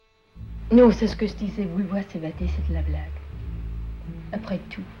Non, c'est ce que je disais. Vouloir s'évader, c'est de la blague. Après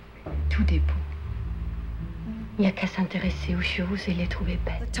tout est beau. Il n'y a qu'à s'intéresser aux choses et les trouver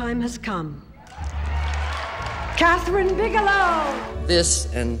belles. The time has come. Catherine Bigelow!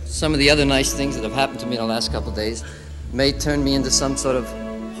 This and some of the other nice things that have happened to me in the last couple of days may turn me into some sort of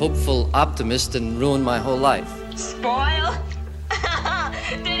hopeful optimist and ruin my whole life. Spoil?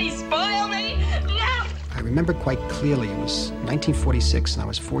 Did he spoil me? No! I remember quite clearly, it was 1946 and I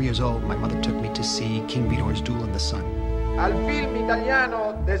was 4 years old. My mother took me to see King Vidor's Duel in the Sun. Al film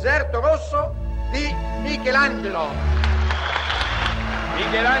italiano Deserto Rosso di Michelangelo.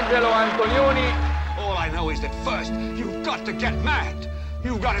 Michelangelo Antonioni. All I know is that first, you've got to get mad.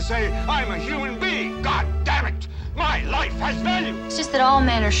 You've got to say, I'm a human being. God damn it. My life has value. It's just that all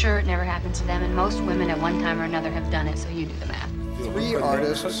men are sure it never happened to them, and most women at one time or another have done it, so you do the math. 3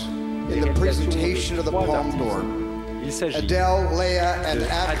 artists in the presentation of the Palme d'Or. Adele, Leia, and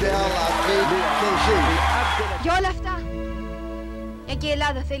Abdelhamid Kenji. Για όλα αυτά, μια και η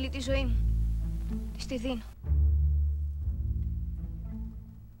Ελλάδα θέλει τη ζωή μου. Της τη δίνω.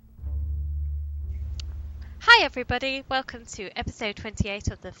 Hi everybody, welcome to episode 28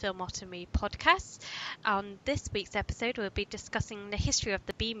 of the Filmotomy podcast. On this week's episode we'll be discussing the history of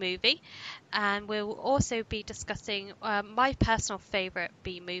the B-movie, and we'll also be discussing my personal favourite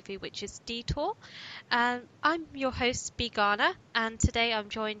B-movie, which is Detour. I'm your host, B. Garner, and today I'm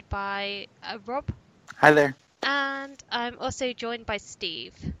joined by Rob. Hi there. And I'm also joined by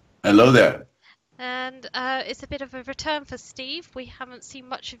Steve. Hello there. And it's a bit of a return for Steve. We haven't seen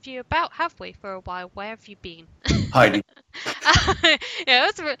much of you about, have we, for a while? Where have you been? Hiding. Yeah,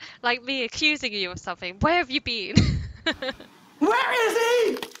 it was like me accusing you of something. Where have you been? Where is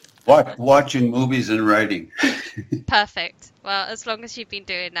he? Watching movies and writing. Perfect. Well, as long as you've been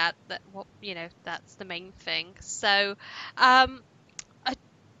doing that, that's the main thing. So, I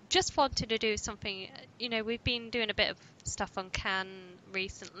just wanted to do something. We've been doing a bit of stuff on Cannes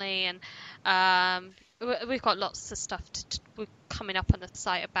recently, and we've got lots of stuff we're coming up on the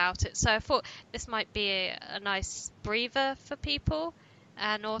site about it, so I thought this might be a nice breather for people,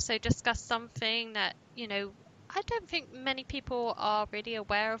 and also discuss something that I don't think many people are really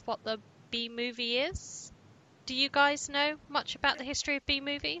aware of what the B movie is. Do you guys know much about the history of B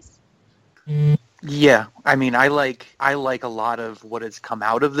movies? Yeah, I mean, I like a lot of what has come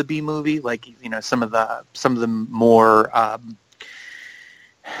out of the B movie, like some of the more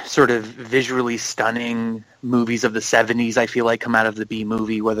sort of visually stunning movies of the 70s. I feel like come out of the B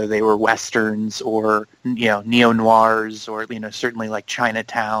movie, whether they were westerns or neo noirs, or certainly like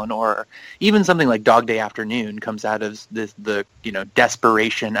Chinatown, or even something like Dog Day Afternoon comes out of the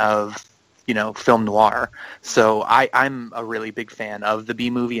desperation of film noir. So I'm a really big fan of the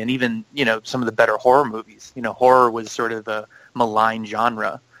B movie, and even some of the better horror movies. Horror was sort of a maligned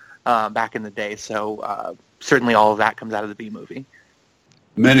genre back in the day, so certainly all of that comes out of the B movie.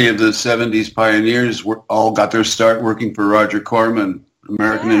 Many of the 70s pioneers all got their start working for Roger Corman,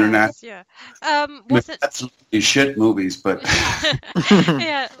 American International. Yeah. That's shit movies, but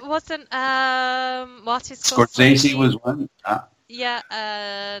yeah, wasn't Martin Scorsese was one.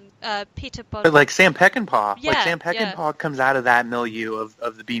 Yeah, Peter Bond. But like Sam Peckinpah. Yeah, like Sam Peckinpah comes out of that milieu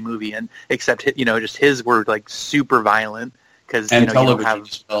of the B movie, and except just his were like super violent, because and you television don't have.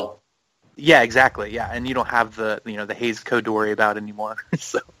 as well. Yeah, exactly. Yeah, and you don't have the the Hays Code to worry about anymore.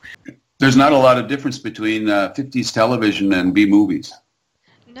 So there's not a lot of difference between 50s television and B movies.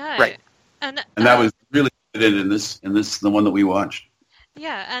 No, right. And that was really good in this the one that we watched.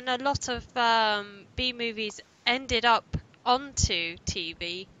 Yeah, and a lot of B movies ended up onto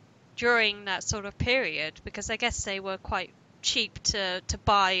TV during that sort of period, because I guess they were quite cheap to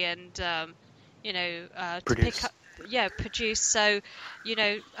buy and to produce. pick up. Yeah, produce. So,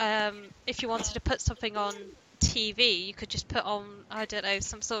 if you wanted to put something on TV, you could just put on, I don't know,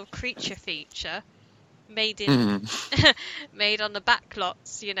 some sort of creature feature made in made on the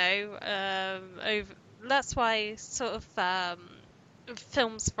backlots. Over. That's why sort of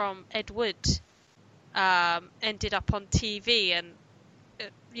films from Ed Wood ended up on TV, and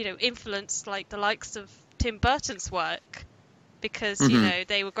influenced like the likes of Tim Burton's work, because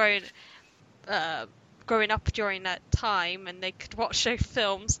they were growing up during that time, and they could watch those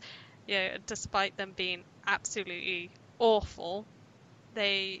films, despite them being absolutely awful.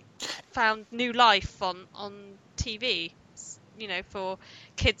 They found new life on TV, for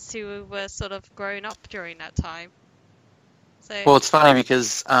kids who were sort of growing up during that time. So, well, it's funny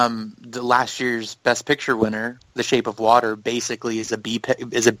because the last year's Best Picture winner, The Shape of Water, basically is a B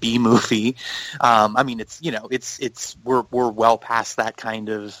movie. I mean, it's we're well past that kind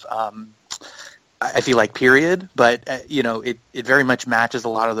of I feel like, period. But, it very much matches a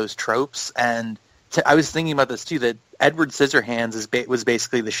lot of those tropes. And I was thinking about this, too, that Edward Scissorhands was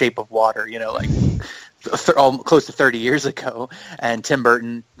basically The Shape of Water, close to 30 years ago. And Tim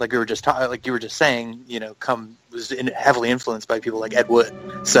Burton, like you were just saying, was heavily influenced by people like Ed Wood.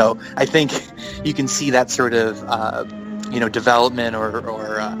 So I think you can see that sort of, development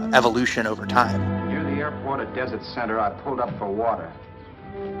or evolution over time. Near the airport at Desert Center, I pulled up for water.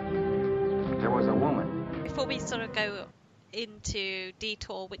 There was a woman. Before we sort of go into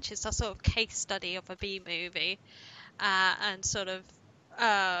Detour, which is a sort of case study of a B movie, and sort of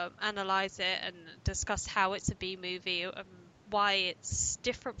analyze it and discuss how it's a B movie and why it's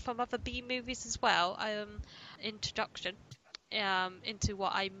different from other B movies as well. Introduction into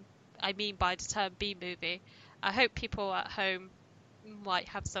what I mean by the term B movie. I hope people at home might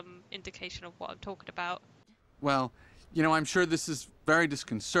have some indication of what I'm talking about. Well, I'm sure this is very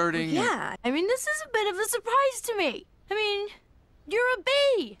disconcerting. Well, yeah, this is a bit of a surprise to me. You're a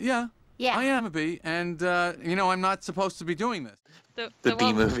B. Yeah. Yeah. I am a B, and, I'm not supposed to be doing this. The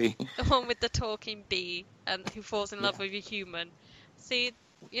B movie. The one with the talking bee and who falls in love with a human. See,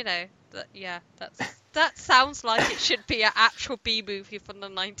 that sounds like it should be an actual B movie from the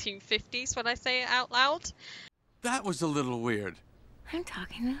 1950s when I say it out loud. That was a little weird. I'm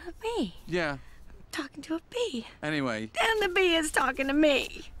talking to a bee. Yeah. Talking to a bee. Anyway. And the bee is talking to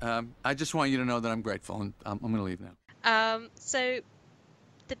me. I just want you to know that I'm grateful, and I'm going to leave now. So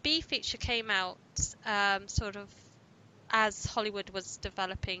the B feature came out sort of as Hollywood was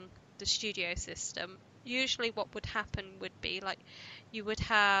developing the studio system. Usually what would happen would be like you would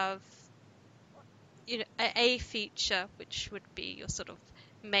have a feature, which would be your sort of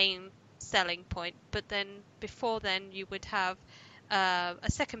main selling point, but then before then you would have a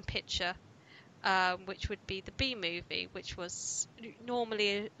second picture, which would be the B movie, which was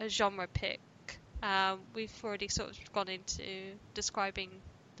normally a genre pick. We've already sort of gone into describing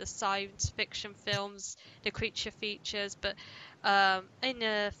the science fiction films, the creature features, but in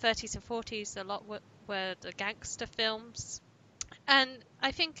the 30s and 40s a lot were the gangster films. And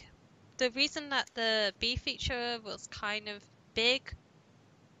I think the reason that the B feature was kind of big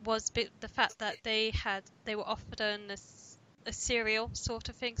was the fact that they were often a serial sort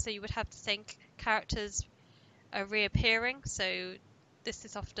of thing, so you would have the same characters reappearing. So this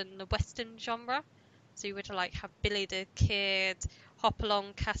is often the Western genre. So you would have Billy the Kid,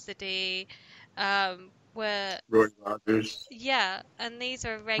 Hopalong Cassidy, where Roy Rogers. Yeah, and these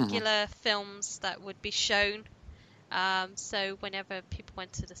are regular films that would be shown. So whenever people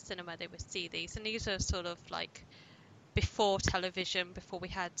went to the cinema, they would see these, and these are sort of like before television, before we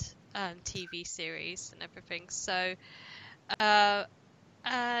had TV series and everything. So,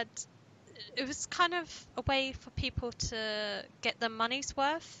 and it was kind of a way for people to get their money's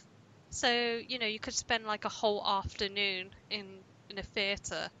worth. So, you could spend like a whole afternoon in a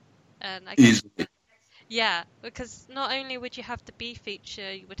theatre, and I guess, easily. Yeah, because not only would you have the B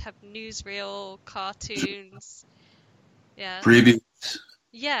feature, you would have newsreel, cartoons. Yeah. Previews.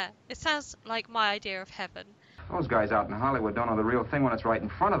 Yeah, it sounds like my idea of heaven. Those guys out in Hollywood don't know the real thing when it's right in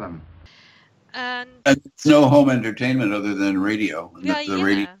front of them. And it's no home entertainment other than radio.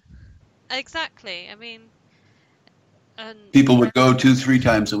 Radio. Exactly. People would go 2-3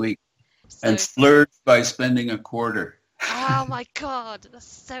 times a week and splurge by spending a quarter. Oh my God, that's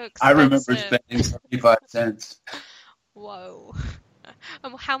so expensive. I remember spending 75 cents. Whoa.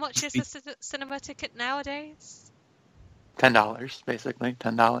 How much is the cinema ticket nowadays? $10, basically.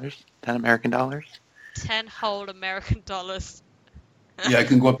 $10. 10 American dollars. 10 whole American dollars. Yeah, I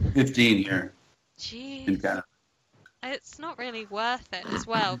can go up to 15 here. Jeez. In Canada. It's not really worth it as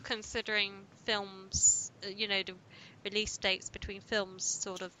well, considering films, the release dates between films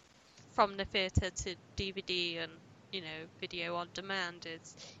sort of from the theatre to DVD and, video on demand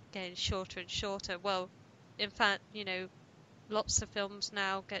is getting shorter and shorter. Well, in fact, lots of films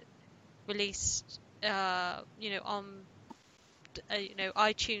now get released, on,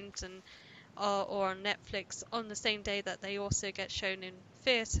 iTunes and or on Netflix on the same day that they also get shown in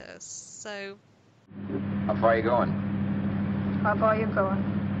theatres. So, how far are you going? How far are you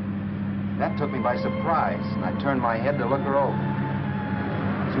going? That took me by surprise, and I turned my head to look her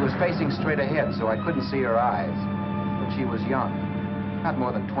over. She was facing straight ahead, so I couldn't see her eyes. But she was young, not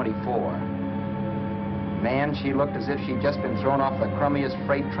more than 24. Man, she looked as if she'd just been thrown off the crummiest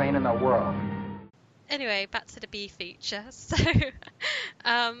freight train in the world. Anyway, back to the B feature. So,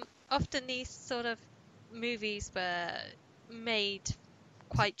 often these sort of movies were made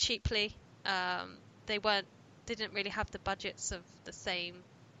quite cheaply. They didn't really have the budgets of the same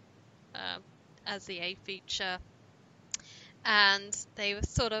as the A feature, and they were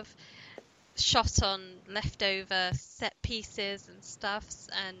sort of shot on leftover set pieces and stuffs,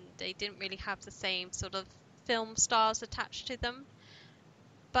 and they didn't really have the same sort of film stars attached to them.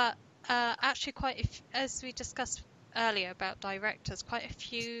 But actually, as we discussed earlier about directors, quite a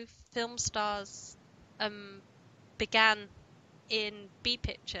few film stars began in B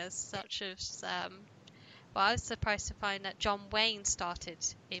pictures, such as well, I was surprised to find that John Wayne started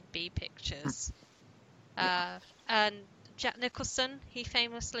in B pictures. And Jack Nicholson, he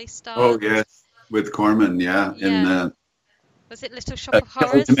famously starred. Oh yes, with Corman, yeah. In was it Little Shop of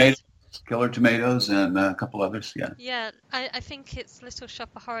Horrors? Killer Tomatoes, and a couple others, yeah. Yeah, I think it's Little Shop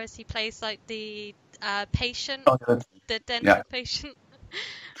of Horrors. He plays like the patient, the dental patient.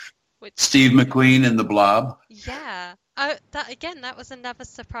 Steve McQueen in The Blob. Yeah, that was another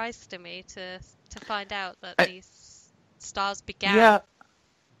surprise to me to find out that these stars began. Yeah,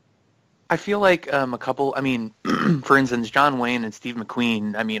 I feel like a couple. I mean, for instance, John Wayne and Steve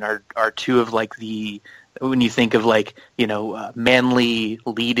McQueen. I mean, are two of like when you think of like manly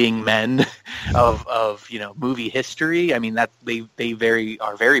leading men of movie history. I mean that they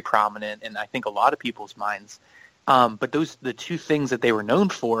are very prominent in I think a lot of people's minds. But the two things that they were known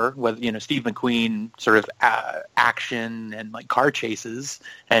for, whether Steve McQueen sort of action and like car chases,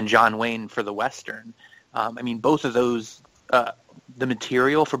 and John Wayne for the Western. I mean, both of those, the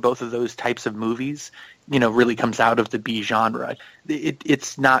material for both of those types of movies, really comes out of the B genre.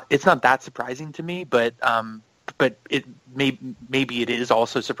 It's not that surprising to me, but maybe it is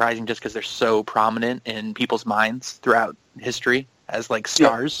also surprising just because they're so prominent in people's minds throughout history as like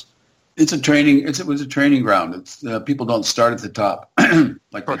stars. Yeah. It was a training ground. It's people don't start at the top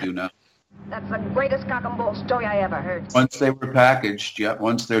like they do now. That's the greatest cock and bull story I ever heard. Once they were packaged,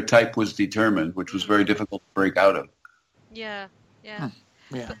 once their type was determined, which was very difficult to break out of. Yeah.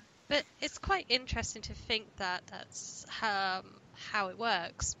 But it's quite interesting to think that that's how it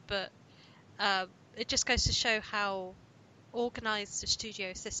works. But it just goes to show how organized the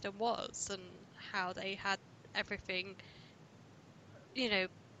studio system was and how they had everything,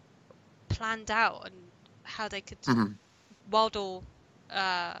 planned out, and how they could model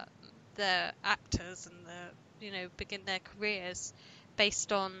their actors and begin their careers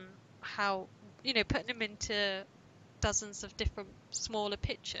based on how putting them into dozens of different smaller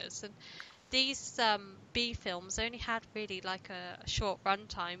pictures. And these B films only had really like a short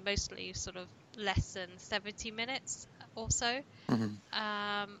runtime, mostly sort of less than 70 minutes or so.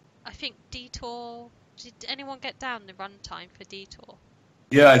 I think Detour, did anyone get down the runtime for Detour?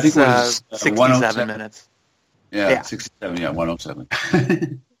 Yeah, I think it was 67 minutes. Yeah, 67,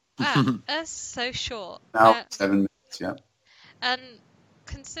 107. That's so short. Now 7 minutes, yeah. And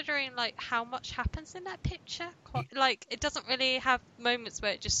considering like how much happens in that picture, like it doesn't really have moments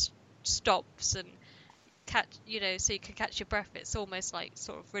where it just stops and so you can catch your breath. It's almost like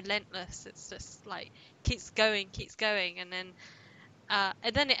sort of relentless. It's just like keeps going, and then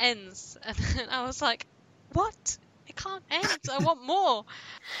it ends. And then I was like, what? It can't end. I want more.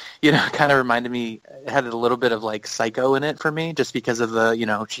 It kind of reminded me. It had a little bit of like Psycho in it for me, just because of the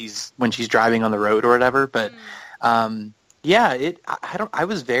when she's driving on the road or whatever. But I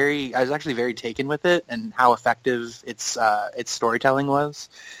was actually very taken with it and how effective its storytelling was.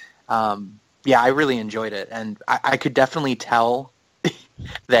 I really enjoyed it, and I could definitely tell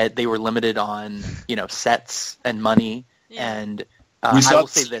that they were limited on sets and money and. We saw I will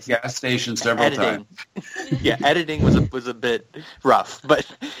say this: gas station several times. Editing was a bit rough, but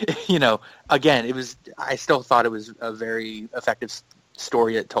again, I still thought it was a very effective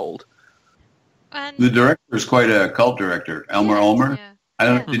story it told. The director is quite a cult director, Elmer Ulmer. Yeah. I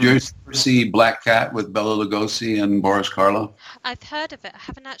don't know. Did you ever see Black Cat with Bela Lugosi and Boris Karloff? I've heard of it. I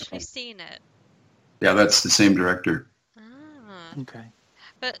haven't actually seen it. Yeah, that's the same director. Okay.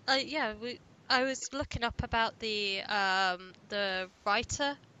 But I was looking up about the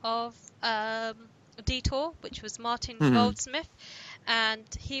writer of Detour, which was Martin Goldsmith, and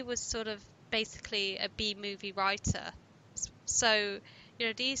he was sort of basically a B movie writer. So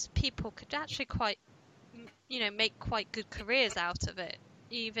these people could actually make quite good careers out of it,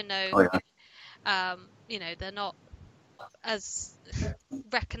 even though they're not as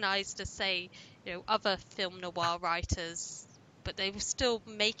recognized as say other film noir writers. But they were still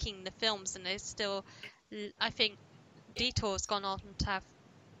making the films, and they still, I think, Detour's gone on to have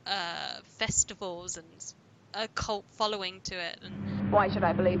festivals and a cult following to it. And why should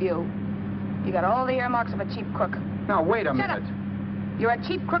I believe you? You got all the earmarks of a cheap crook. Now, wait a minute. Shut up. You're a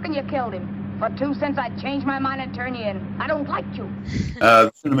cheap crook and you killed him. For 2 cents, I'd change my mind and turn you in. I don't like you.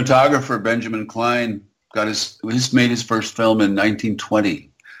 Cinematographer Benjamin Cline made his first film in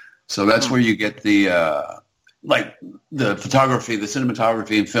 1920. So that's where you get the like the photography, the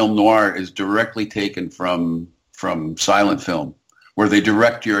cinematography in film noir is directly taken from silent film, where they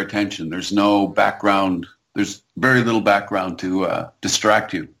direct your attention. There's no background. There's very little background to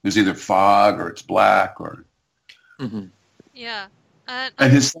distract you. There's either fog or it's black or. Mm-hmm. Yeah.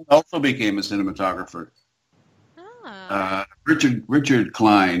 And his son also became a cinematographer. Richard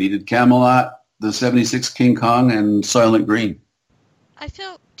Klein. He did Camelot, the 76 King Kong, and Silent Green.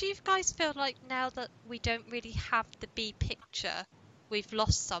 Do you guys feel like now that we don't really have the B picture, we've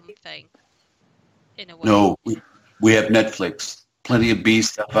lost something in a way? No, we have Netflix. Plenty of B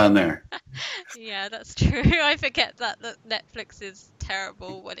stuff on there. Yeah, that's true. I forget that Netflix is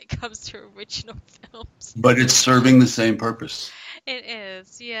terrible when it comes to original films. But it's serving the same purpose. It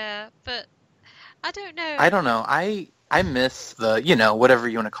is, yeah. But I don't know. I don't know. I miss the, whatever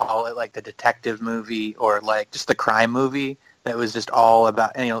you want to call it, like the detective movie or like just the crime movie that was just all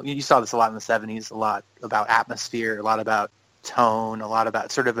about, and, you saw this a lot in the 70s, a lot about atmosphere, a lot about tone, a lot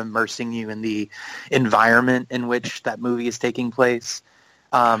about sort of immersing you in the environment in which that movie is taking place.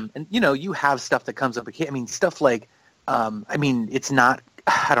 And, you have stuff that comes up. I mean, stuff like, it's not,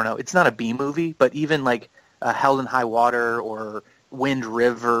 I don't know, it's not a B movie, but even like Hell in High Water or Wind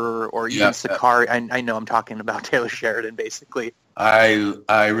River or even Sakari. I know I'm talking about Taylor Sheridan, basically. I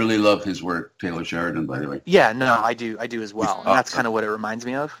really love his work, Taylor Sheridan, by the way. Yeah, no, I do as well. And that's kind of what it reminds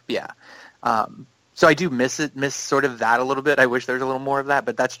me of. Yeah. So I do miss sort of that a little bit. I wish there's a little more of that,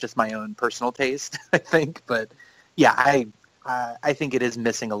 but that's just my own personal taste, I think. But yeah, I think it is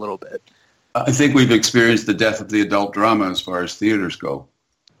missing a little bit. I think we've experienced the death of the adult drama as far as theaters go.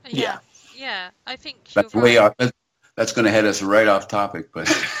 Yeah. Yeah, I think that's way off. That's going to head us right off topic, but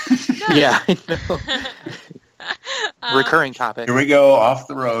yeah, I know. Recurring topic. Here we go, off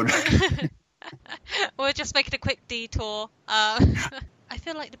the road. We're just making a quick detour. I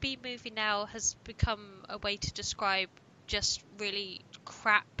feel like the B movie now has become a way to describe just really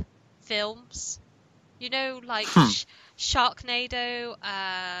crap films. Like Sharknado,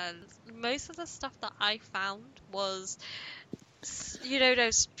 and most of the stuff that I found was,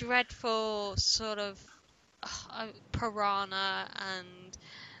 those dreadful sort of Piranha and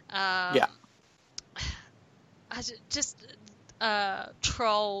just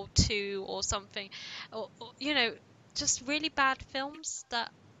Troll 2 or something, or just really bad films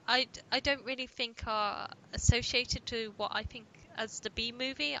that I don't really think are associated to what I think as the B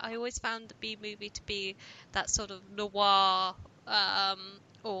movie. I always found the B movie to be that sort of noir,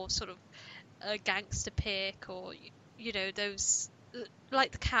 or sort of a gangster pick, or those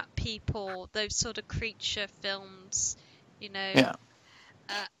like the Cat People, those sort of creature films, Yeah.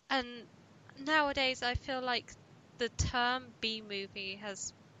 And nowadays I feel like the term B movie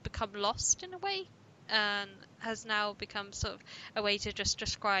has become lost in a way, and has now become sort of a way to just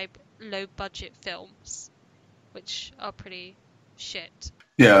describe low budget films, which are pretty shit.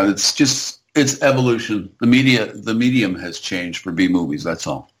 Yeah, it's evolution. The medium has changed for B movies. That's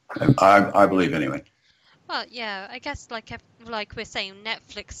all. I believe anyway. Well, yeah, I guess like we're saying,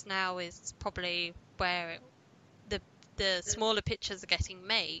 Netflix now is probably where the smaller pictures are getting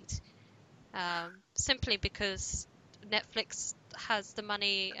made, simply because Netflix has the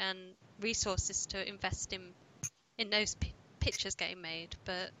money and resources to invest in those pictures getting made.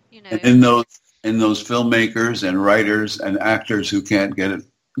 But and in those filmmakers and writers and actors who can't get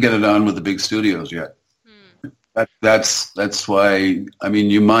it on with the big studios yet. That's why, I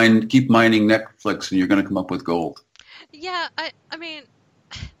mean, keep mining Netflix and you're going to come up with gold. Yeah, I mean,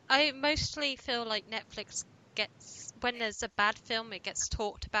 I mostly feel like Netflix gets, when there's a bad film, it gets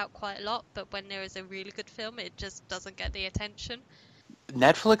talked about quite a lot, but when there is a really good film, it just doesn't get the attention.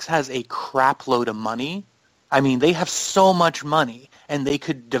 Netflix has a crap load of money. I mean, they have so much money, and they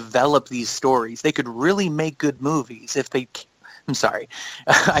could develop these stories. They could really make good movies if they... I'm sorry.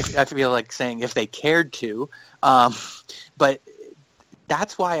 I feel like saying if they cared to. But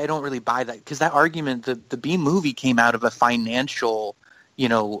that's why I don't really buy that, because that argument, the B movie came out of a financial,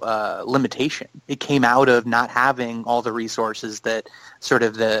 limitation. It came out of not having all the resources that sort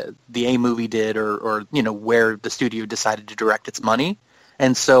of the A movie did, or where the studio decided to direct its money.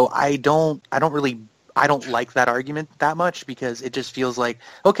 And so I don't like that argument that much, because it just feels like,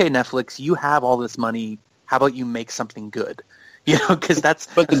 okay, Netflix, you have all this money. How about you make something good? Because that's...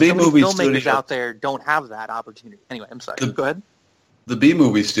 But the B movie filmmakers studios out there don't have that opportunity. Anyway, I'm sorry. Go ahead. The B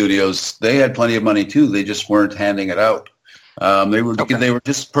movie studios, they had plenty of money too. They just weren't handing it out. They were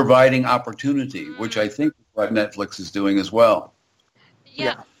just providing opportunity, which I think is what Netflix is doing as well.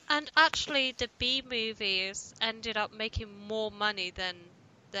 Yeah. And actually, the B movies ended up making more money than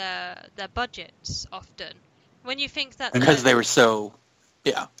their budgets often. When you think that... Because they were so...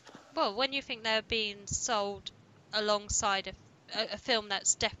 Yeah. well, when you think they're being sold alongside a film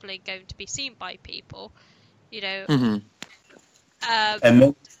that's definitely going to be seen by people, you know. Mm-hmm.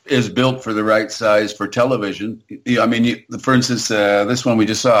 And is built for the right size for television. I mean, for instance, this one we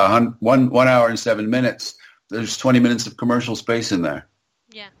just saw, 1 hour and 7 minutes. There's 20 minutes of commercial space in there.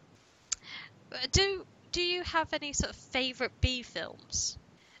 Yeah. Do you have any sort of favorite B films?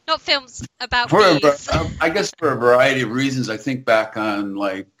 Not films about bees. I guess for a variety of reasons. I think back on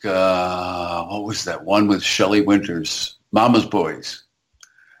like what was that one with Shelley Winters, Mama's Boys,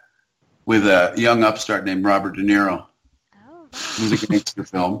 with a young upstart named Robert De Niro. It was a gangster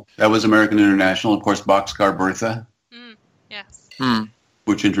film. That was American International. Of course, Boxcar Bertha. Yes.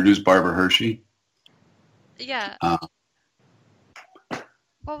 Which introduced Barbara Hershey. Yeah.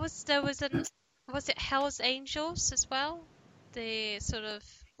 Was it Hell's Angels as well? The sort of...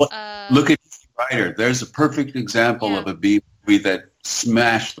 Look at Ryder. There's a perfect example of a B movie that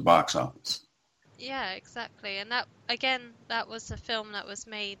smashed the box office. Yeah, exactly. And that was a film that was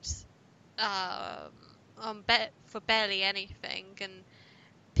made... for barely anything and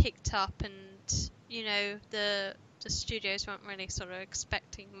picked up, and the studios weren't really sort of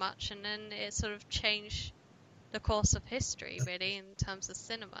expecting much, and then it sort of changed the course of history really in terms of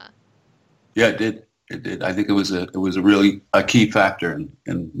cinema. Yeah, it did. I think it was a really key factor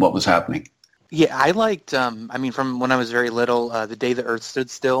in what was happening. Yeah, I liked from when I was very little, The Day the Earth Stood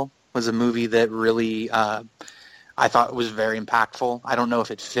Still was a movie that really I thought was very impactful. I don't know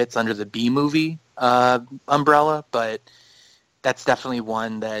if it fits under the B movie umbrella, but that's definitely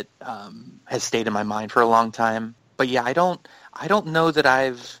one that has stayed in my mind for a long time. But yeah, I don't know that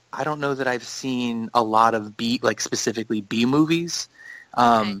I've seen a lot of specifically B movies.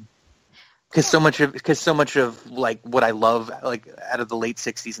 Because so much of like what I love, like out of the late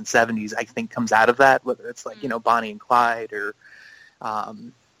 '60s and '70s, I think comes out of that. Whether it's like Bonnie and Clyde or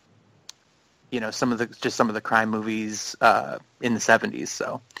some of the crime movies in the '70s.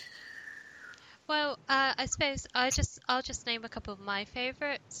 So. Well, I suppose I'll just name a couple of my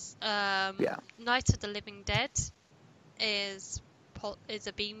favorites. Night of the Living Dead is a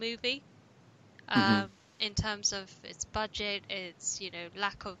B movie. In terms of its budget, its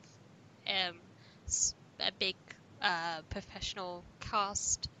lack of a big professional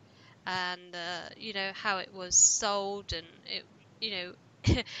cast, and how it was sold, and it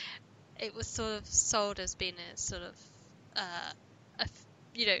it was sort of sold as being a sort of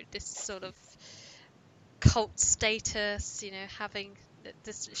this sort of cult status, having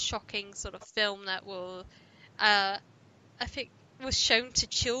this shocking sort of film that will I think was shown to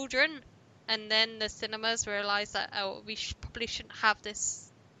children, and then the cinemas realized that we probably shouldn't have this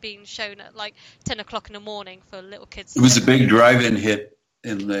being shown at like 10 o'clock in the morning for little kids. It was a big drive-in hit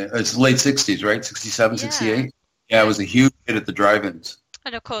it's late 60s, right? 67, 68? Yeah, it was a huge hit at the drive-ins.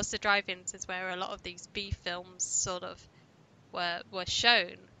 And of course the drive-ins is where a lot of these B films sort of were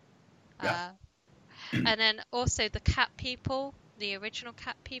shown. Yeah. And then also the Cat People, the original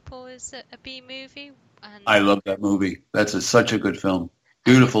Cat People is a B movie. And I love that movie. That's such a good film.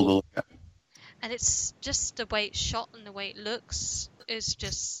 Beautiful to look at. And it's just the way it's shot and the way it looks is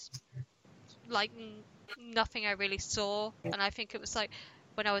just like nothing I really saw. And I think it was like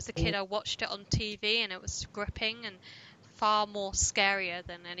when I was a kid I watched it on TV and it was gripping and far more scarier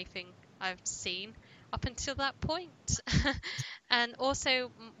than anything I've seen up until that point. And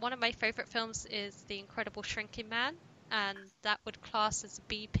also one of my favorite films is The Incredible Shrinking Man, and that would class as a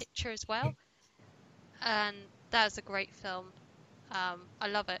B picture as well. And that is a great film. I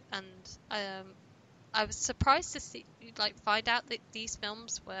love it, and I was surprised to find out that these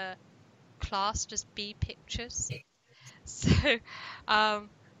films were classed as B pictures. So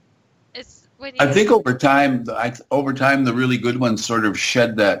it's when I think over time the really good ones sort of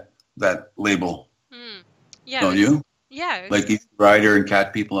shed that label. Yeah, don't you? Yeah, like Easy Rider and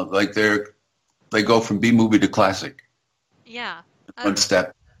Cat People, like they go from B movie to classic. Yeah, one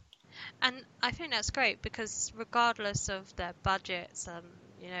step. And I think that's great because regardless of their budgets and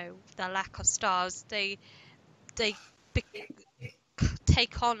their lack of stars, they take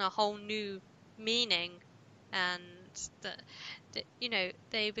on a whole new meaning, and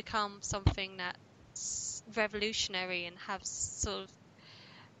they become something that's revolutionary and have sort of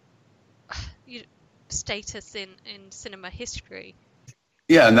status in cinema history.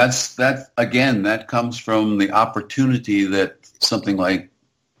 Yeah, and that comes from the opportunity that something like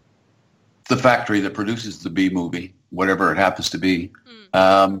the factory that produces the B movie, whatever it happens to be,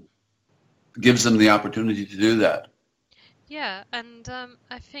 gives them the opportunity to do that. Yeah, and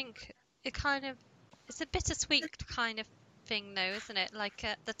I think it's a bittersweet kind of thing though, isn't it? Like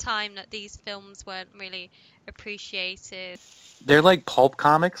at the time that these films weren't really appreciated. They're like pulp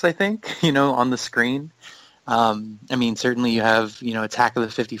comics, I think, on the screen. I mean, certainly you have, Attack of the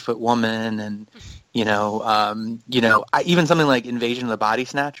 50-Foot Woman and, even something like Invasion of the Body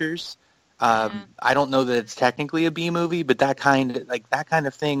Snatchers. I don't know that it's technically a B movie, but that kind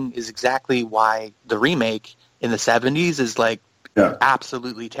of thing is exactly why the remake in the 70s is like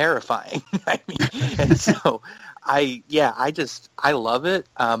absolutely terrifying. I mean, and so I love it.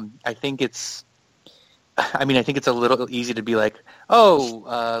 I think it's a little easy to be like,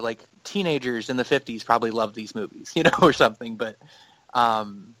 like teenagers in the 50s probably love these movies, or something. But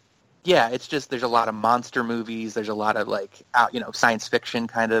it's just there's a lot of monster movies. There's a lot of science fiction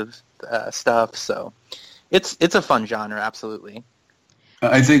kind of stuff. So it's a fun genre, absolutely.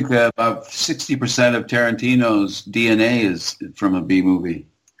 I think about 60% of Tarantino's DNA is from a B movie.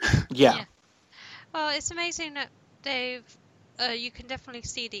 Yeah. Well, it's amazing that they've. You can definitely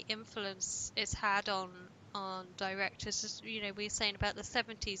see the influence it's had on directors. As, we were saying about the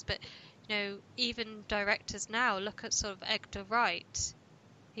 70s, but even directors now look at sort of Edgar Wright.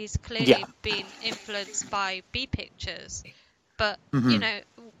 He's clearly been influenced by B pictures, but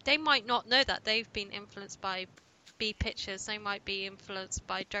they might not know that they've been influenced by B pictures. They might be influenced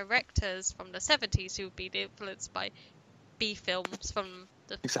by directors from the 70s who've been influenced by B films from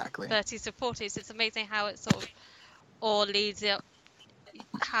the 30s and 40s. It's amazing how it sort of all leads up.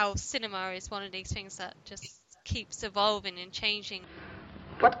 How cinema is one of these things that just keeps evolving and changing.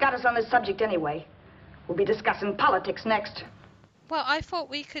 What got us on this subject anyway? We'll be discussing politics next. Well, I thought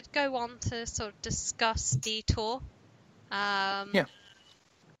we could go on to sort of discuss Detour. If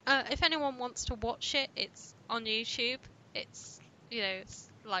anyone wants to watch it, it's on YouTube. It's, it's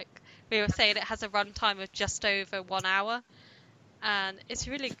like we were saying, it has a runtime of just over 1 hour. And it's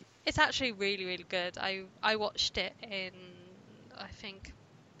actually really, really good. I watched it I think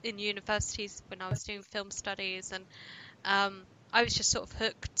in universities when I was doing film studies, and I was just sort of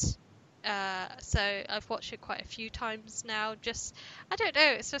hooked. So I've watched it quite a few times now. I don't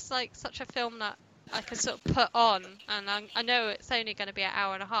know, it's just like such a film that I can sort of put on, and I know it's only going to be an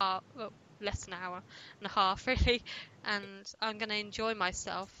hour and a half, well, less than an hour and a half really, and I'm going to enjoy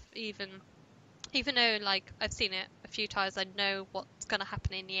myself even though like I've seen it a few times. I know what's going to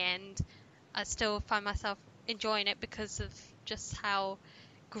happen in the end. I still find myself enjoying it because of just how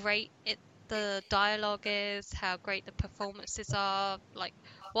great the dialogue is, how great the performances are, like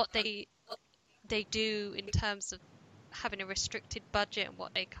what they do in terms of having a restricted budget and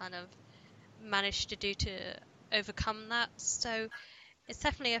what they kind of managed to do to overcome that. So it's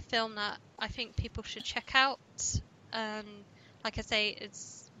definitely a film that I think people should check out. Like I say,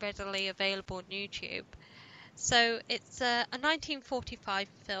 it's readily available on YouTube. So it's a 1945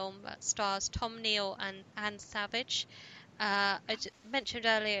 film that stars Tom Neal and Anne Savage. I mentioned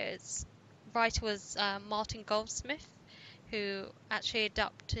earlier its writer was Martin Goldsmith, who actually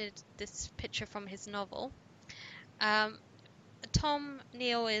adapted this picture from his novel. Tom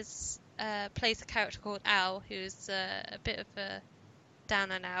Neal plays a character called Al, who's a bit of a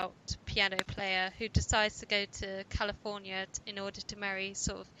down and out piano player who decides to go to California in order to marry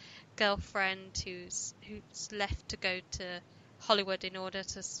sort of girlfriend who's left to go to Hollywood in order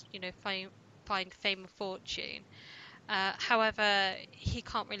to find fame and fortune. However, he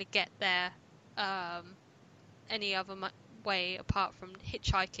can't really get there any other way apart from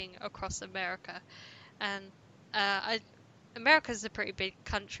hitchhiking across America. And America's a pretty big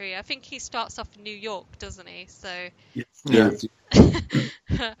country. I think he starts off in New York, doesn't he? So yes.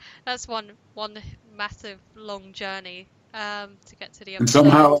 That's one massive long journey to get to the other and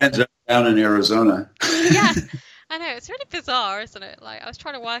somehow side. ends up down in Arizona. Yeah, I know, it's really bizarre, isn't it? Like I was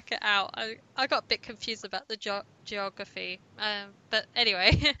trying to work it out. I got a bit confused about the geography, but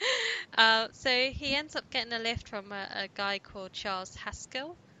anyway. So he ends up getting a lift from a guy called Charles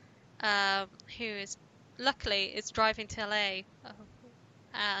Haskell, who is luckily driving to LA.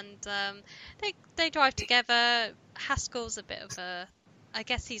 And they drive together. Haskell's a bit of I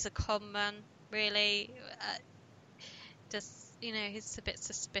guess he's a con man, really. He's a bit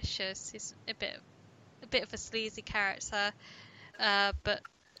suspicious. He's a bit of a sleazy character. But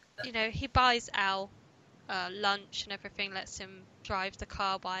he buys Al lunch and everything, lets him drive the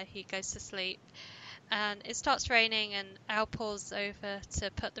car while he goes to sleep. And it starts raining, and Al pulls over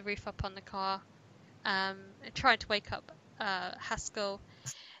to put the roof up on the car, trying to wake up Haskell.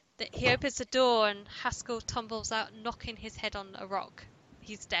 He opens the door, and Haskell tumbles out, knocking his head on a rock.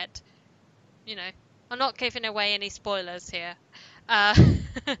 He's dead. I'm not giving away any spoilers here.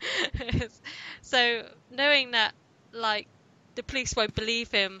 So knowing that, like, the police won't believe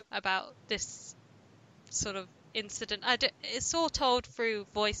him about this sort of incident. It's all told through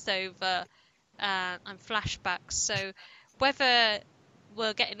voiceover and flashbacks. So whether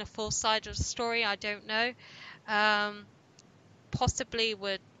we're getting a full side of the story, I don't know. Possibly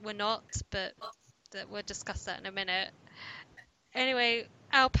we're not, but we'll discuss that in a minute. Anyway,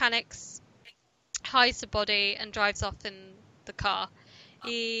 Al panics, hides the body, and drives off in the car.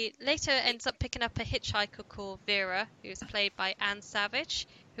 He later ends up picking up a hitchhiker called Vera, who is played by Anne Savage,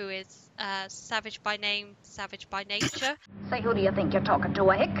 who is savage by name, savage by nature. Say, who do you think you're talking to,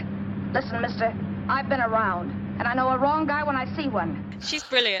 a hick? Listen, mister, I've been around, and I know a wrong guy when I see one. She's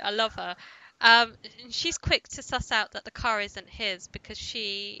brilliant. I love her. She's quick to suss out that the car isn't his because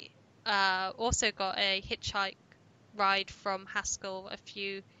she also got a hitchhike ride from Haskell a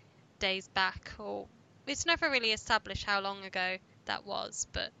few days back, or it's never really established how long ago that was,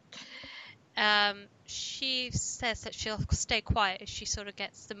 but she says that she'll stay quiet if she sort of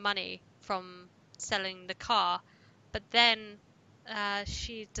gets the money from selling the car, but then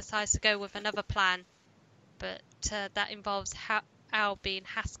she decides to go with another plan, but that involves Al being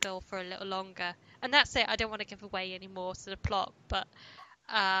Haskell for a little longer, and that's it. I don't want to give away any more to the plot, but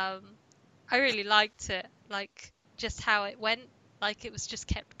I really liked it, like just how it went, like it was just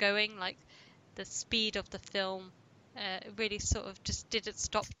kept going, like the speed of the film really sort of just didn't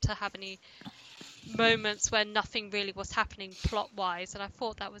stop to have any moments where nothing really was happening plot-wise, and I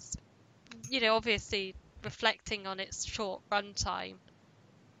thought that was, obviously reflecting on its short runtime,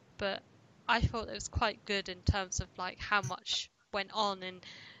 but I thought it was quite good in terms of like how much went on in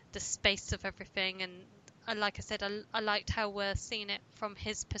the space of everything, and like I said, I liked how we're seeing it from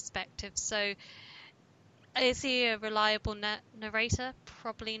his perspective. So is he a reliable narrator?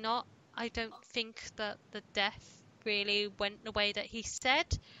 Probably not. I don't think that the death really went the way that he said,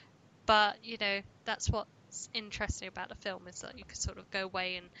 but that's what's interesting about the film, is that you could sort of go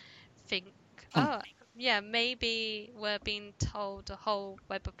away and think, oh yeah, maybe we're being told a whole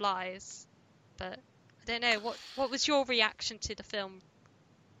web of lies. But I don't know, what was your reaction to the film?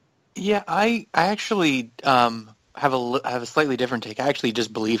 Yeah, I actually have a slightly different take. I actually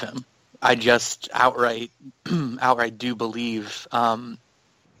just believe him. I just outright do believe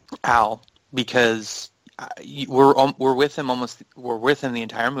Al, because we're with him the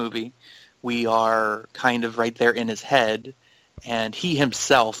entire movie. We are kind of right there in his head, and he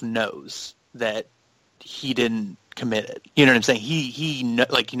himself knows that he didn't commit it. You know what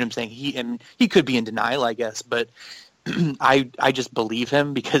I'm saying? He could be in denial, I guess, but I just believe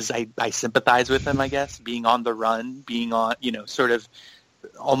him because I sympathize with him, I guess, being on the run, being on, sort of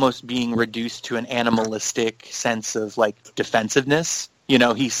almost being reduced to an animalistic sense of like defensiveness. He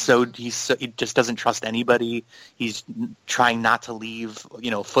just doesn't trust anybody. He's trying not to leave,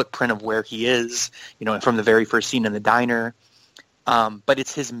 a footprint of where he is, from the very first scene in the diner. But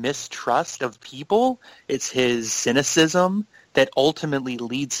it's his mistrust of people, it's his cynicism that ultimately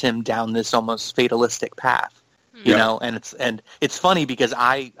leads him down this almost fatalistic path. And it's funny because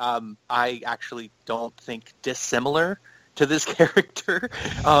I actually don't think dissimilar to this character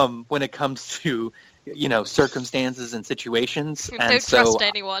when it comes to circumstances and situations. And don't trust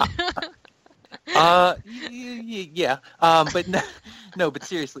anyone. Yeah. But but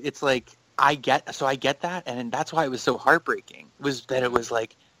seriously, it's like I get that, and that's why it was so heartbreaking. Was that it was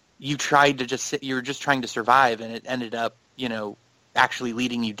like you tried to you were just trying to survive, and it ended up actually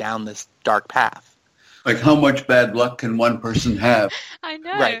leading you down this dark path. Like, how much bad luck can one person have? I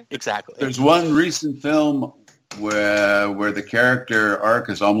know. Right, exactly. There's one recent film where the character arc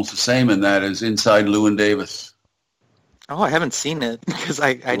is almost the same, and that is Inside Llewyn Davis. Oh, I haven't seen it because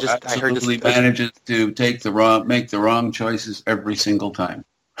I heard this. Manages to make the wrong choices every single time.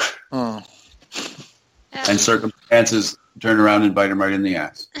 Oh. And circumstances turn around and bite him right in the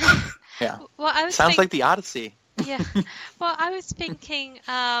ass. Yeah. Well, sounds like the Odyssey. Yeah. Well, I was thinking,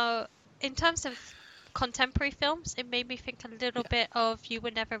 in terms of contemporary films, it made me think a little bit of You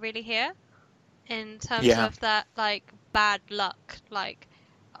Were Never Really Here, in terms of that, like, bad luck, like,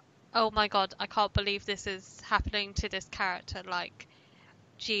 oh my god, I can't believe this is happening to this character, like,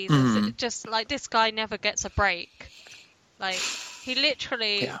 Jesus, it just, like, this guy never gets a break, like, he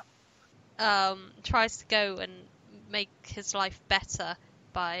literally tries to go and make his life better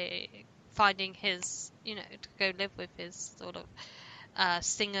by finding his, to go live with his sort of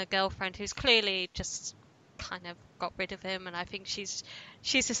singer girlfriend, who's clearly just kind of got rid of him, and I think she's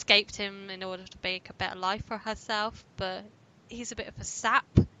escaped him in order to make a better life for herself, but he's a bit of a sap,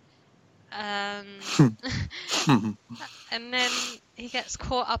 and then he gets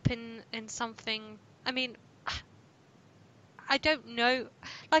caught up in something. I mean, I don't know,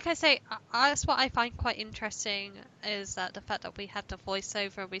 like I say, that's what I find quite interesting, is that the fact that we have the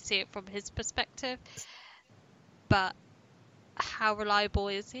voiceover, we see it from his perspective. but how reliable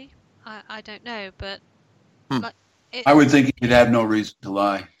is he? I don't know, but like I would think he'd have no reason to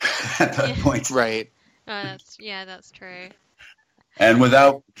lie at that point. Right. That's true. And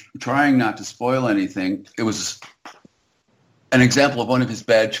without trying not to spoil anything, it was an example of one of his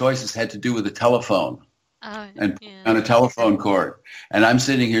bad choices had to do with a telephone and on a telephone cord. And I'm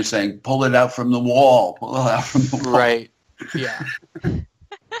sitting here saying, pull it out from the wall, pull it out from the wall. Right. Yeah.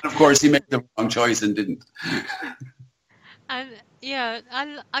 Of course, he made the wrong choice and didn't. And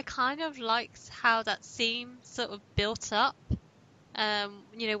I kind of liked how that scene sort of built up.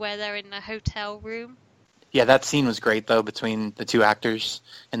 Where they're in the hotel room. Yeah, that scene was great though between the two actors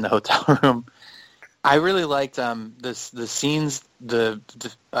in the hotel room. I really liked the scenes, the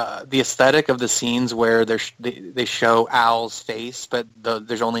aesthetic of the scenes where they show Al's face, but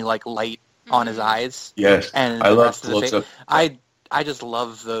there's only like light on his eyes. Yes, and I love close-up. I just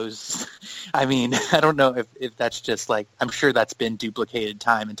love those. I mean, I don't know if that's just like, I'm sure that's been duplicated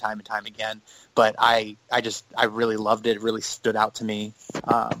time and time and time again, but I really loved it. It really stood out to me.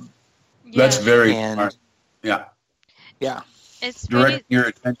 That's very smart. Yeah. Yeah. It's directing your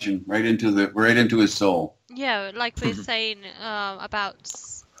attention right into his soul. Yeah, like we were saying about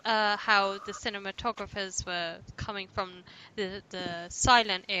how the cinematographers were coming from the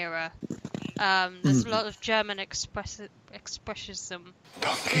silent era. There's a lot of German expressionism.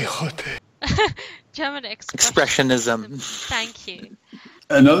 Don Quixote. German expressionism. Thank you.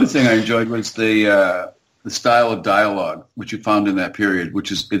 Another thing I enjoyed was the style of dialogue, which you found in that period,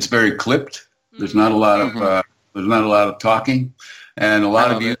 it's very clipped. There's not a lot of talking, and a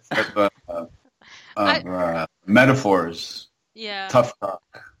lot of use of metaphors. Yeah. Tough talk.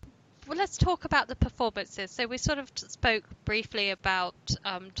 Well, let's talk about the performances. So we sort of spoke briefly about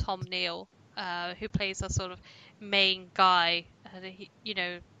Tom Neal, who plays a sort of main guy,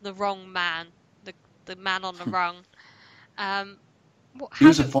 the wrong man, the man on the rung. He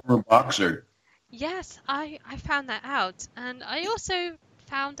was a former boxer. Yes, I found that out, and I also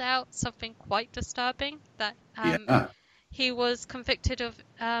found out something quite disturbing, that he was convicted of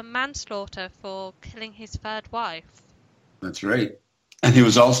manslaughter for killing his third wife. That's right. And he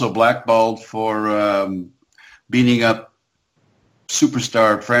was also blackballed for beating up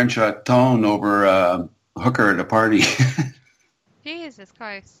superstar Franchot Tone over a hooker at a party. Jesus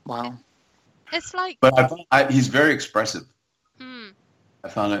Christ. Wow. It's like... But he's very expressive. I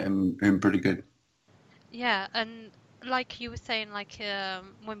found him pretty good. Yeah, and like you were saying, like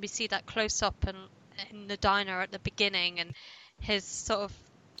when we see that close-up in the diner at the beginning and his sort of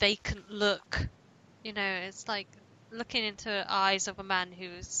vacant look, it's like looking into the eyes of a man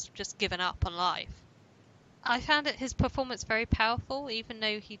who's just given up on life. I found his performance very powerful, even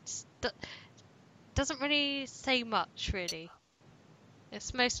though he doesn't really say much, really.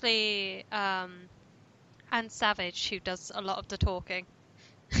 It's mostly Anne Savage who does a lot of the talking.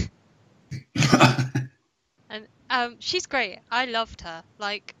 And she's great. I loved her.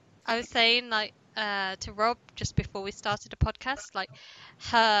 Like I was saying, like to Rob just before we started the podcast, like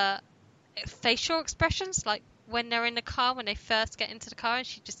her facial expressions, like when they're in the car, when they first get into the car, and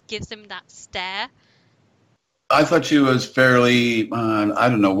she just gives him that stare. I thought she was fairly,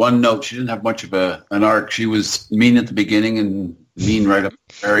 one note. She didn't have much of an arc. She was mean at the beginning and mean right up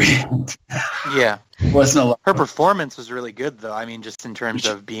the very end. Yeah. Wasn't a lot. Her performance was really good, though. I mean, just in terms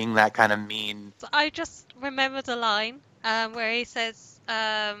of being that kind of mean. I just remembered a line where he says,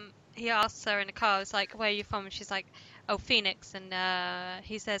 he asks her in the car, it's like, where are you from? And she's like, oh, Phoenix. And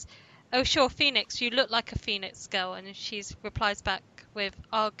he says, oh, sure, Phoenix, you look like a Phoenix girl. And she replies back with,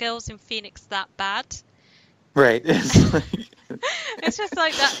 are girls in Phoenix that bad? Right. It's just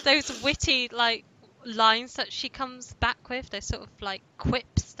like that, those witty, like, lines that she comes back with, those sort of, like,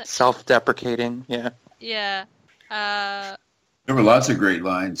 quips. That self-deprecating, yeah. Yeah. There were lots of great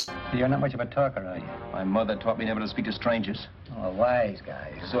lines. You're not much of a talker, are you? My mother taught me never to speak to strangers. Oh, a wise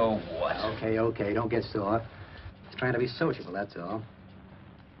guy. So what? Okay, don't get sore. Just trying to be sociable, that's all.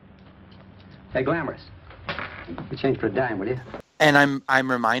 Hey, Glamorous. You change for a dime, will you? And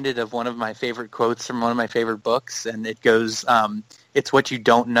I'm reminded of one of my favorite quotes from one of my favorite books, and it goes, it's what you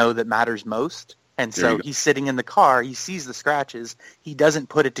don't know that matters most. And so he's sitting in the car, he sees the scratches, he doesn't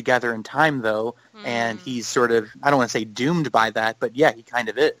put it together in time, though, and he's sort of, I don't want to say doomed by that, but yeah, he kind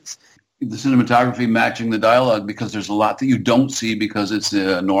of is. The cinematography matching the dialogue, because there's a lot that you don't see because it's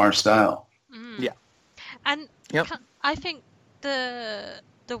a noir style. Yeah. And I think there's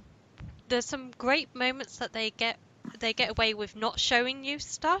some great moments that they get away with not showing you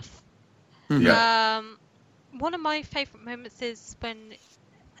stuff. Yeah. One of my favourite moments is when,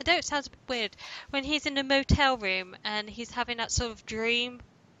 I know it sounds a bit weird, when he's in a motel room and he's having that sort of dream,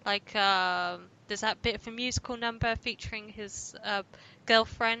 like there's that bit of a musical number featuring his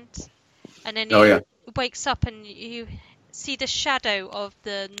girlfriend, and then Oh he yeah. wakes up and you see the shadow of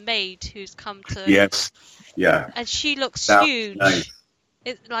the maid who's come to, Yes. Yeah. and she looks That was huge. nice.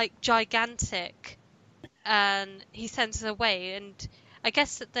 It's like gigantic, and he sends her away. And I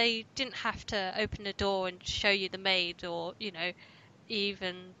guess that they didn't have to open the door and show you the maid, or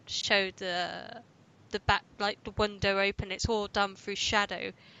even show the back, like the window open. It's all done through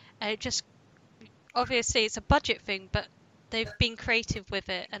shadow, and it just, obviously it's a budget thing, but they've been creative with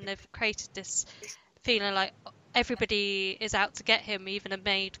it, and they've created this feeling like everybody is out to get him. Even a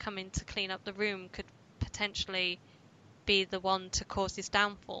maid coming to clean up the room could potentially be the one to cause his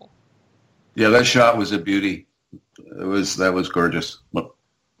downfall. Yeah, that shot was a beauty. That was gorgeous.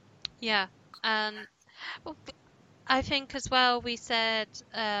 Yeah, and I think as well we said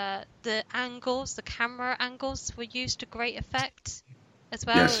the angles, the camera angles were used to great effect, as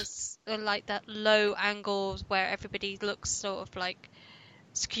well as like that low angles where everybody looks sort of like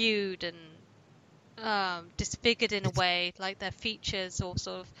skewed and disfigured in a way, like their features all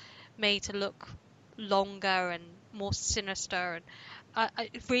sort of made to look longer and more sinister, and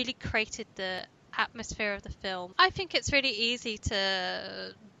it really created the atmosphere of the film. I think it's really easy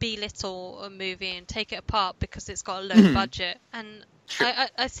to belittle a movie and take it apart because it's got a low budget, and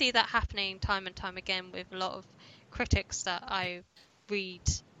I see that happening time and time again with a lot of critics that I read,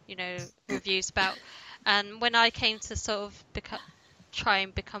 reviews about. And when I came to sort of try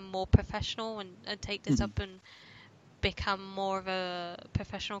and become more professional and take this up and become more of a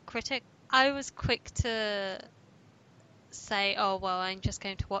professional critic, I was quick to say, oh well, I'm just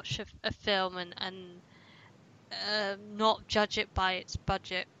going to watch a film and not judge it by its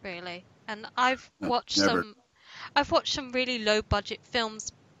budget, really. And I've watched some really low budget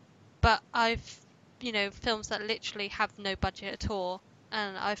films, but films that literally have no budget at all,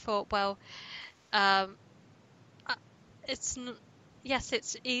 and I thought, well, yes,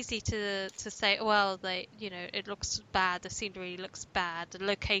 it's easy to say, well, it looks bad, the scenery looks bad, the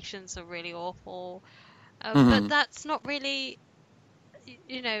locations are really awful, but that's not really,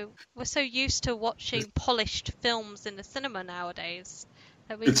 we're so used to watching polished films in the cinema nowadays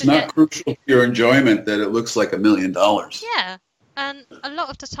that we It's forget. not crucial to your enjoyment that it looks like $1 million. Yeah, and a lot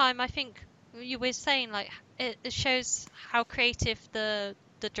of the time, I think you were saying, like, it shows how creative the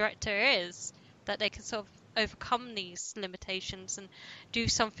director is, that they can sort of overcome these limitations and do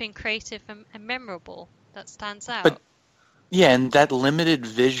something creative and memorable that stands out. But yeah, and that limited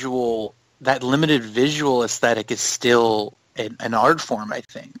visual aesthetic is still an art form, I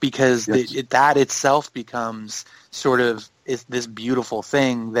think, because that itself becomes sort of is this beautiful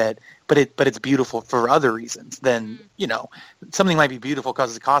thing but it's beautiful for other reasons than something might be beautiful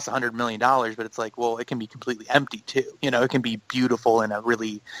because it costs $100 million, but it's like, well, it can be completely empty too. It can be beautiful in a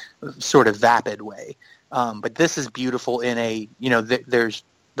really sort of vapid way. But this is beautiful in a, there's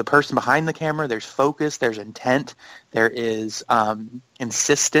the person behind the camera, there's focus, there's intent, there is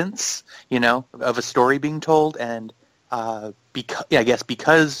insistence, of a story being told. And because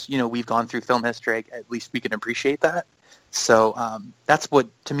we've gone through film history, at least we can appreciate that. So that's what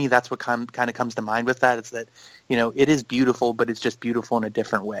kind of comes to mind with that. It's that, it is beautiful, but it's just beautiful in a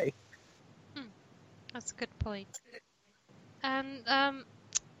different way. That's a good point. And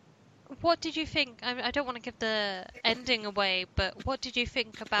what did you think? I don't want to give the ending away, but what did you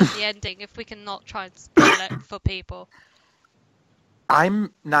think about the ending, if we can not try and spoil it for people?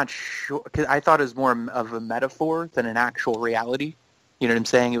 I'm not sure, because I thought it was more of a metaphor than an actual reality. You know what I'm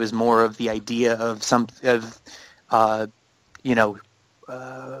saying? It was more of the idea of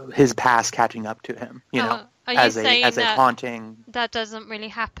his past catching up to him, as a haunting. That doesn't really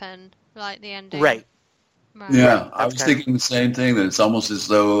happen, like the ending. Right. Yeah, I was thinking the same thing, that it's almost as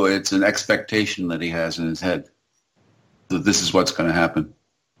though it's an expectation that he has in his head, that this is what's going to happen.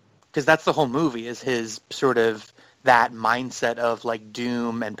 Because that's the whole movie, is his sort of that mindset of like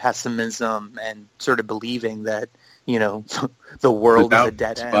doom and pessimism and sort of believing that, the world is a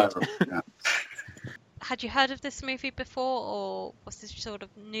dead end. Yeah. Had you heard of this movie before, or was this sort of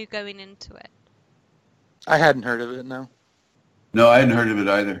new going into it? I hadn't heard of it, no. No, I hadn't heard of it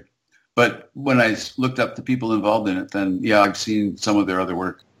either. But when I looked up the people involved in it, then, yeah, I've seen some of their other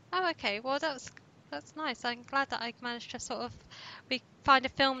work. Oh, okay. Well, that's nice. I'm glad that I managed to we find a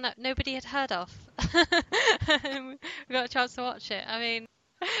film that nobody had heard of. We got a chance to watch it. I mean,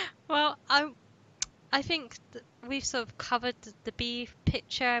 well, I think that we've sort of covered the B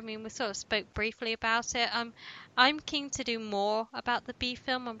picture. I mean, we sort of spoke briefly about it. I'm keen to do more about the B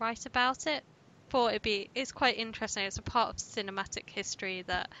film and write about it. It's quite interesting. It's a part of cinematic history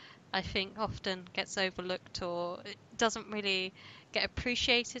that I think often gets overlooked, or it doesn't really get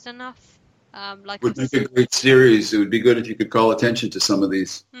appreciated enough. Like would make a great series. It would be good if you could call attention to some of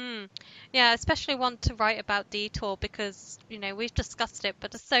these. Yeah, especially one to write about Detour because we've discussed it,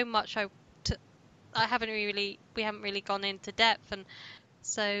 but there's so much we haven't really gone into depth, and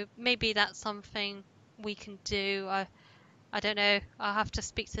so maybe that's something we can do. I don't know. I'll have to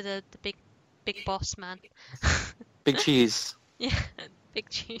speak to the big boss man. Big cheese. Yeah, big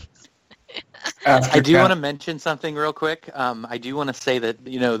cheese. I do want to mention something real quick. I do want to say that,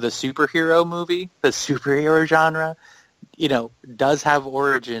 the superhero movie, the superhero genre, does have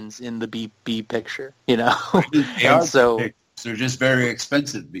origins in the B picture, They're just very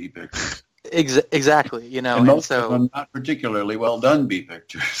expensive B pictures. Exactly, and most of them not particularly well done B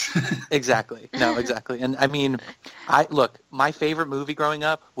pictures. Exactly. No, exactly. And I mean, my favorite movie growing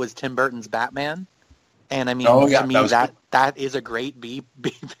up was Tim Burton's Batman. And I mean, to me, that is a great B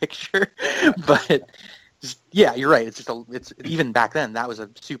picture, but yeah, you're right. It's even back then that was a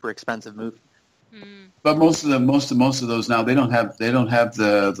super expensive movie. But most of those now they don't have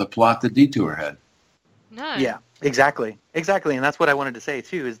the plot that Detour had. No. Yeah, exactly, and that's what I wanted to say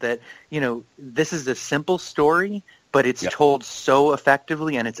too. Is that this is a simple story, but it's told so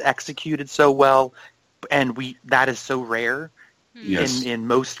effectively and it's executed so well, and that is so rare in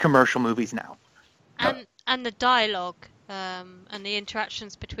most commercial movies now. And the dialogue and the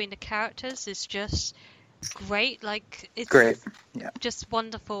interactions between the characters is just great. Like it's great. Yeah. Just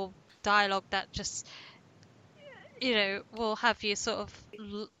wonderful dialogue that just will have you sort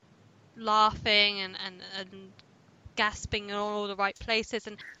of laughing and gasping in all the right places.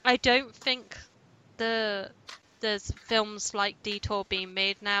 And I don't think there's films like Detour being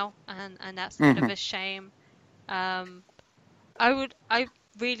made now, and that's a bit of a shame. I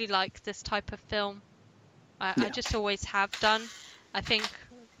really like this type of film. I just always have done. I think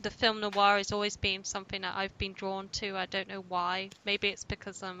the film noir has always been something that I've been drawn to. I don't know why. Maybe it's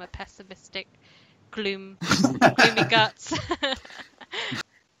because I'm a pessimistic, gloomy guts.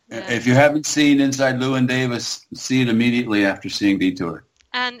 If you haven't seen Inside Llewyn Davis, see it immediately after seeing Detour.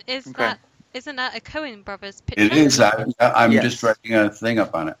 And isn't that a Coen Brothers picture? It is. I'm just writing a thing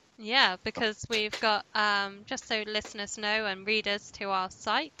up on it. Yeah, because we've got, just so listeners know and readers to our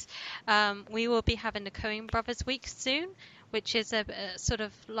site, we will be having the Coen Brothers Week soon, which is a sort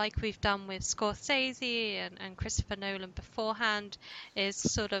of like we've done with Scorsese and Christopher Nolan beforehand, is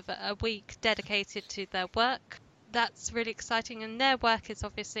sort of a week dedicated to their work. That's really exciting, and their work is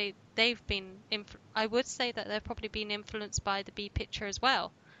obviously, they've been, I would say that they've probably been influenced by the B picture as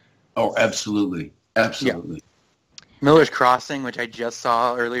well. Oh, absolutely. Absolutely. Yeah. Miller's Crossing, which I just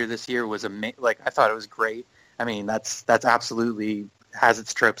saw earlier this year, was I thought it was great. I mean, that's absolutely has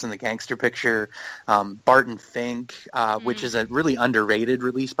its tropes in the gangster picture. Barton Fink, which is a really underrated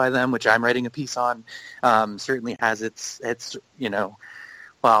release by them, which I'm writing a piece on, certainly has its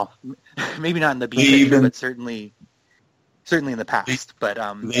well, maybe not in the B picture, but certainly in the past. But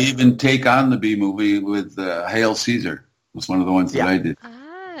they even take on the B movie with Hail Caesar. Was one of the ones that I did.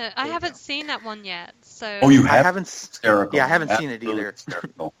 I haven't seen that one yet. So. Oh, you have? I haven't. Hysterical. Yeah, I haven't seen it either.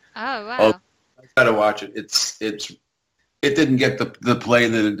 Oh wow! Oh, I gotta watch it. It didn't get the play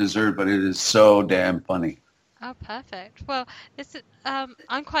that it deserved, but it is so damn funny. Oh, perfect. Well, this is,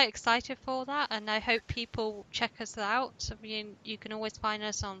 I'm quite excited for that, and I hope people check us out. I mean, you can always find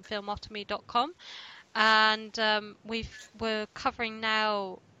us on filmotomy.com, and we're covering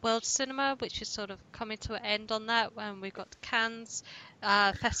now World Cinema, which is sort of coming to an end on that, and we've got the Cannes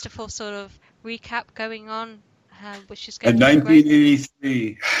festival sort of recap going on, which is going to be great.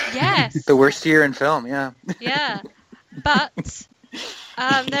 1983. Yes. The worst year in film, yeah. Yeah, but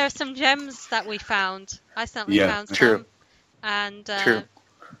there are some gems that we found. I certainly found some. And true.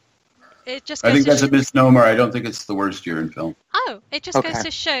 It just goes I think that's a misnomer. I don't think it's the worst year in film. Oh, it just goes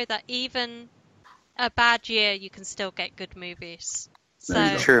to show that even a bad year, you can still get good movies.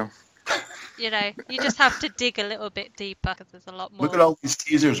 So, true. You just have to dig a little bit deeper because there's a lot more. Look at all these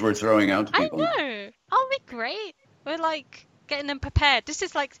teasers we're throwing out to people. I know. Aren't we great? We're like getting them prepared. This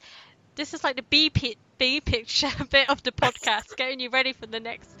is like the B picture bit of the podcast, getting you ready for the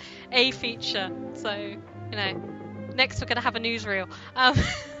next A feature. So, next we're going to have a newsreel.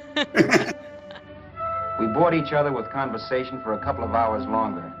 We bored each other with conversation for a couple of hours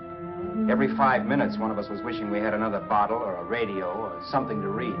longer. Every 5 minutes, one of us was wishing we had another bottle or a radio or something to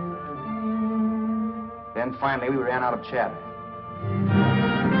read. Then finally, we ran out of chatter.